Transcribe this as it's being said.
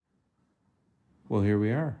Well, here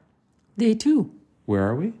we are. Day 2. Where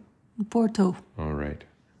are we? Porto. All right.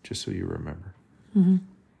 Just so you remember. Mm-hmm.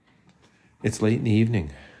 It's late in the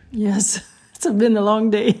evening. Yes. It's been a long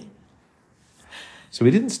day. So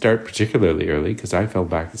we didn't start particularly early because I fell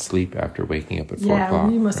back asleep after waking up at 4 o'clock. Yeah,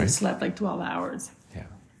 we must right? have slept like 12 hours. Yeah.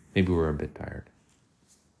 Maybe we were a bit tired.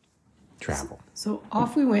 Travel. So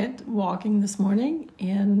off we went walking this morning,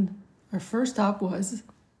 and our first stop was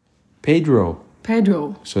Pedro.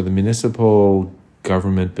 So the municipal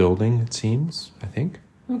government building, it seems, I think.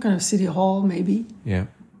 some kind of city hall, maybe. Yeah.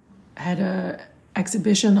 Had a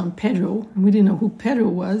exhibition on Pedro, and we didn't know who Pedro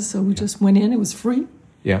was, so we just went in. It was free.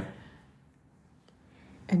 Yeah.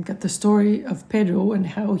 And got the story of Pedro and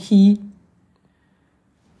how he...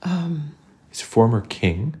 He's a former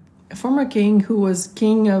king. A former king who was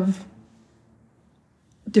king of...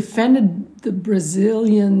 defended the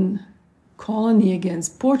Brazilian colony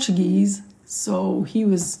against Portuguese, so he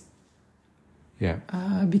was... Yeah.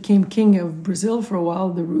 became king of Brazil for a while,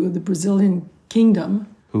 the Brazilian kingdom.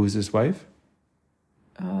 Who was his wife?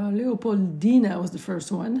 Leopoldina was the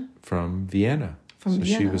first one. From Vienna. From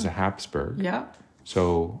Vienna. She was a Habsburg. Yeah.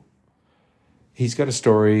 So he's got a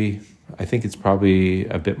story. I think it's probably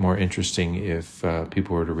a bit more interesting if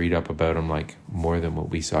people were to read up about him, like more than what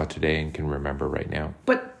we saw today and can remember right now.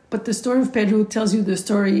 But the story of Pedro tells you the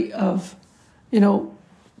story of,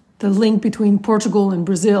 the link between Portugal and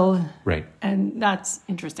Brazil. Right. And that's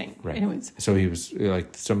interesting. Right. Anyways. So he was,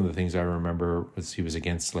 like, some of the things I remember was he was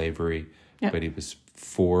against slavery, but he was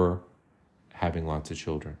for having lots of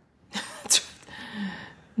children.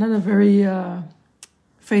 Not a very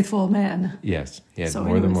faithful man. Yes. He had So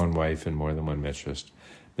more than anyways. one wife and more than one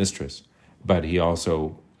mistress. But he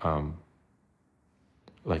also,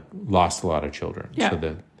 lost a lot of children. Yeah.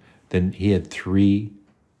 So then he had three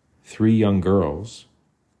young girls,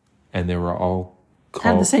 and they were all called...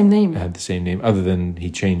 Had the same name. Had the same name, other than he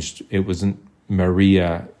changed. It wasn't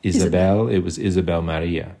Maria Isabel. It was Isabel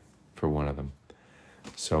Maria for one of them.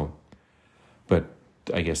 So, but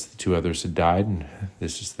I guess the two others had died, and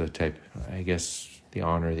this is the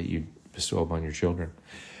honor that you bestow upon your children.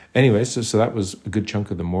 Anyway, so that was a good chunk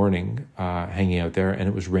of the morning hanging out there, and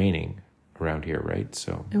it was raining around here, right?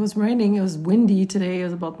 So It was raining. It was windy today. It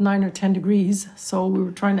was about 9 or 10 degrees. So we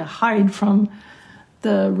were trying to hide from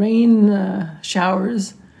the rain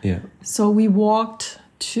showers. yeah, So we walked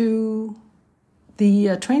to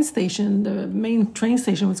the train station. The main train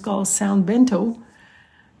station was called São Bento,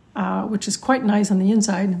 which is quite nice on the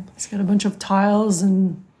inside. It's got a bunch of tiles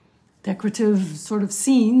and decorative sort of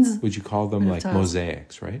scenes. would you call them like tiles.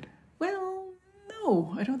 mosaics, right? Well,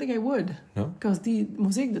 no, I don't think I would. No? Because the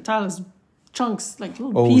mosaic, the tile is chunks, like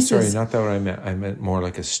little Oh, pieces. sorry, not that what I meant. I meant more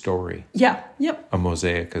like a story. Yeah, yep. A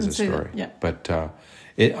mosaic as a Let's say that, story. yeah. But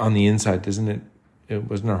it on the inside, doesn't it? It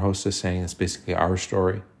wasn't our hostess saying it's basically our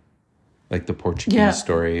story, like the Portuguese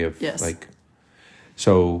story of like.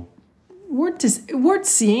 So. Worth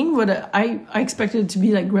seeing, but I expected it to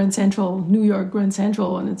be like Grand Central, New York Grand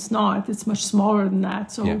Central, and it's not. It's much smaller than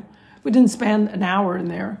that. So we didn't spend an hour in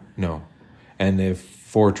there. No, and they have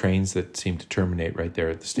 4 trains that seem to terminate right there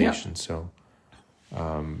at the station. So.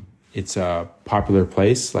 It's a popular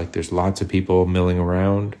place. Like there's lots of people milling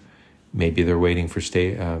around. Maybe they're waiting for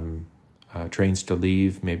trains to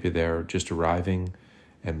leave. Maybe they're just arriving,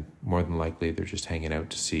 and more than likely they're just hanging out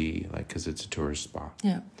to see, like, because it's a tourist spot.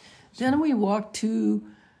 Yeah. Then we walked to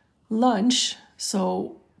lunch.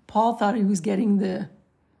 So Paul thought he was getting the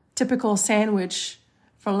typical sandwich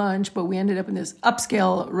for lunch, but we ended up in this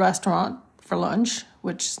upscale restaurant for lunch,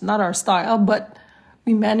 which is not our style, but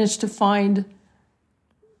we managed to find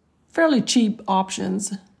fairly cheap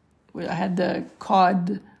options. I had the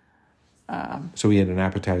cod. So we had an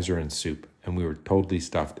appetizer and soup, and we were totally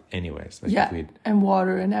stuffed anyways. Like and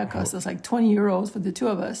water, and that cost us like 20 euros for the two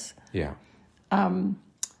of us. Yeah.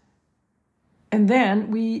 And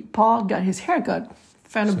then Paul got his haircut,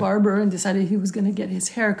 found a barber, and decided he was going to get his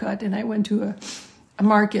haircut. And I went to a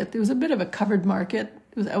market. It was a bit of a covered market.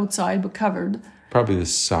 It was outside, but covered. Probably the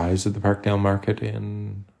size of the Parkdale Market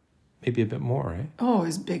and maybe a bit more, right? Oh,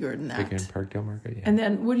 it's bigger than that. Bigger than Parkdale Market, yeah. And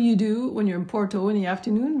then what do you do when you're in Porto in the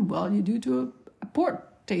afternoon? Well, you do a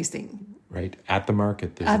port tasting. Right, at the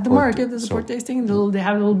market. There's there's a port tasting. They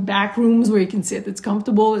have little back rooms where you can sit. It's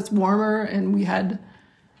comfortable. It's warmer. And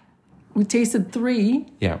we tasted 3.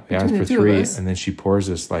 Yeah, we asked for 3, and then she pours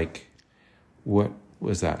us like, what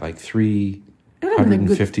was that? Like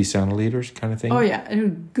 350 centiliters kind of thing? Oh, yeah. It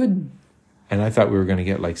was good. And I thought we were going to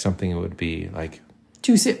get like something that would be like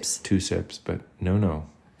 2 sips. 2 sips, but no.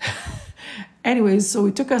 Anyways, so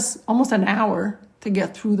it took us almost an hour to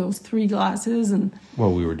get through those 3 glasses. And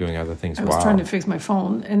well, we were doing other things. I was trying to fix my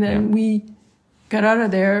phone. And then we got out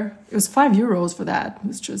of there. It was €5 for that. It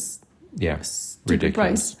was just Yeah, stupid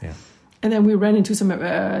ridiculous. price. Yeah, And then we ran into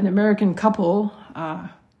an American couple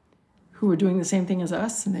who were doing the same thing as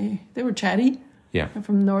us, and they were chatty. yeah, They're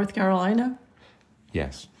from North Carolina.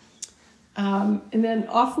 yes, And then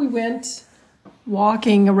off we went,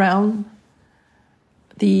 walking around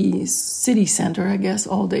the city center, I guess,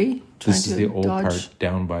 all day. This is the old dodge part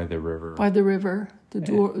down by the river. by the river, the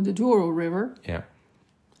Douro River, Yeah,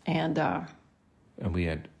 and we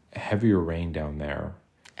had heavier rain down there.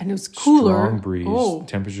 it was cooler. Strong breeze. Oh,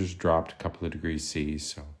 Temperatures dropped a couple of degrees C,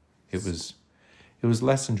 so it was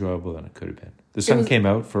less enjoyable than it could have been. The sun came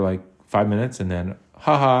out for like 5 minutes, and then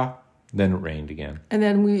then it rained again. and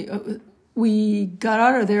then we got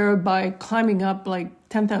out of there by climbing up like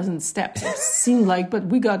 10,000 steps. It seemed like, but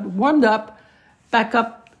we got warmed up, back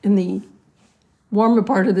up in the warmer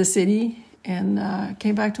part of the city, and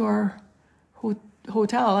came back to our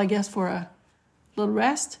hotel, I guess, for a little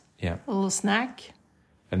rest, Yeah. a little snack.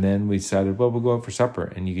 And then we decided, well, we'll go out for supper,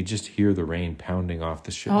 and you could just hear the rain pounding off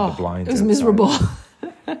the the blinds. It was outside. miserable.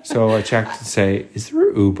 So I checked to say, is there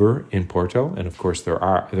an Uber in Porto? And of course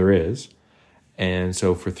there is. And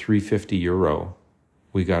so for €350,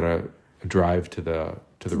 we got a drive to the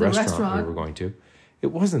restaurant we were going to. It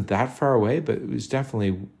wasn't that far away, but it was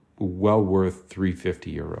definitely well worth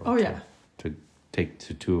 €350. Oh, yeah. To take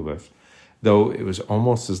the two of us. Though it was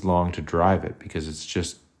almost as long to drive it because it's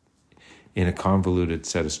just in a convoluted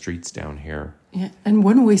set of streets down here. Yeah, and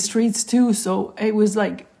one-way streets too, so it was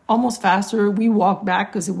like almost faster. We walked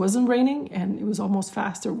back because it wasn't raining, and it was almost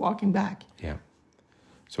faster walking back. Yeah.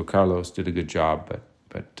 So Carlos did a good job,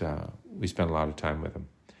 but we spent a lot of time with him.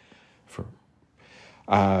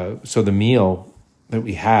 So the meal that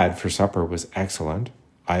we had for supper was excellent.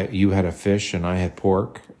 You had a fish and I had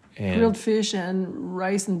pork. And Grilled fish and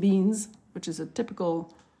rice and beans, which is a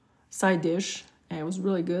typical side dish, and it was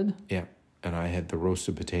really good. Yeah, and I had the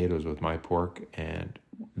roasted potatoes with my pork, and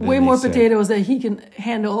Way more potatoes that he can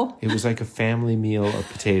handle. It was like a family meal of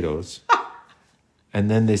potatoes.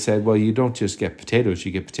 And then they said, well, you don't just get potatoes,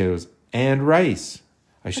 you get potatoes and rice.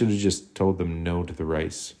 I should have just told them no to the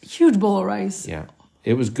rice. Huge bowl of rice. Yeah.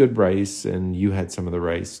 It was good rice, and you had some of the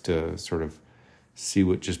rice to sort of see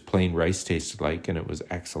what just plain rice tasted like, and it was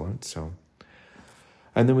excellent. So,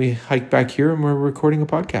 and then we hiked back here, and we're recording a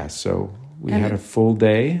podcast. So we had a full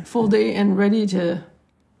day. Full day and ready to...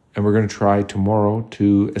 And we're going to try tomorrow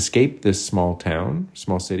to escape this small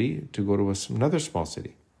city, to go to another small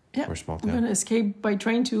city. Yeah, or small we're town. going to escape by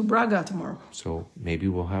train to Braga tomorrow. So maybe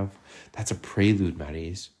we'll have... That's a prelude,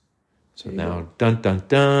 Maddie's. So now, dun, dun,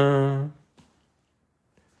 dun.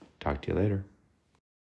 Talk to you later.